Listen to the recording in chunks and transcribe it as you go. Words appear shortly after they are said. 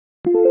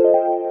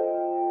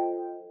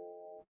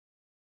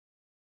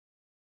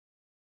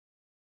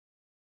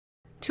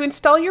To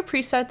install your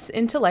presets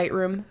into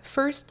Lightroom,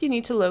 first you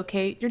need to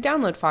locate your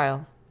download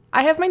file.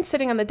 I have mine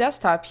sitting on the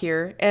desktop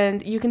here,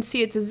 and you can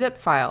see it's a zip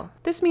file.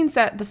 This means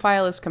that the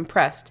file is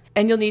compressed,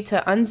 and you'll need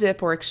to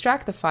unzip or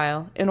extract the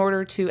file in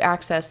order to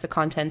access the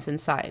contents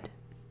inside.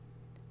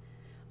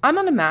 I'm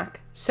on a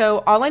Mac, so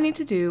all I need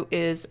to do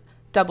is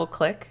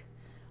double-click,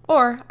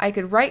 or I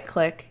could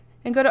right-click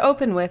and go to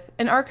Open With,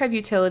 and Archive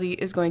Utility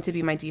is going to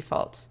be my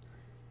default.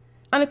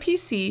 On a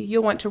PC,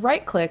 you'll want to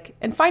right-click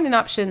and find an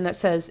option that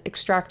says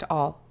Extract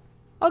All.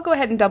 I'll go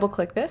ahead and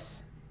double-click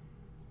this.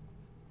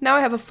 Now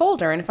I have a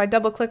folder, and if I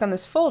double-click on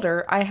this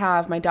folder, I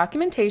have my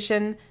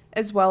documentation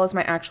as well as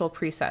my actual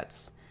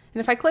presets.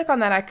 And if I click on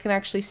that, I can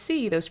actually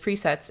see those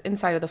presets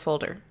inside of the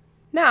folder.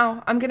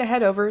 Now I'm going to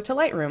head over to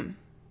Lightroom.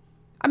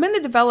 I'm in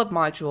the Develop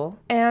module,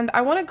 and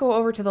I want to go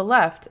over to the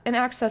left and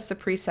access the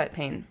preset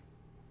pane.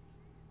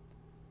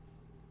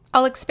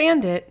 I'll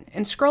expand it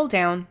and scroll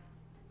down,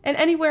 and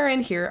anywhere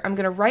in here I'm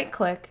going to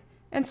right-click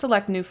and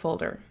select New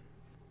Folder.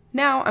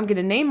 Now I'm going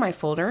to name my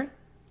folder.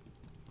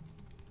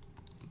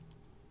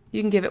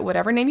 You can give it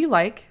whatever name you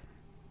like,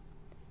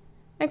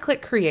 and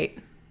click Create.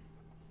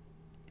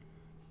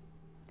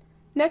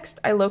 Next,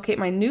 I locate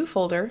my new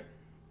folder,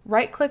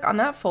 right-click on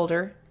that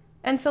folder,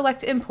 and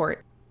select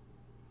Import.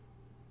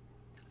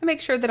 I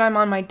make sure that I'm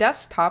on my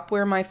desktop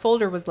where my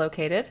folder was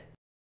located.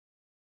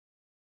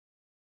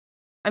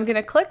 I'm going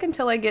to click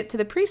until I get to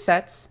the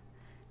presets.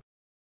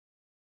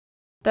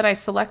 Then I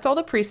select all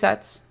the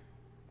presets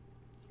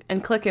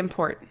and click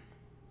Import.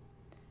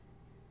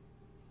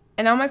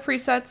 And now my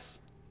presets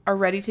are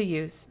ready to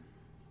use.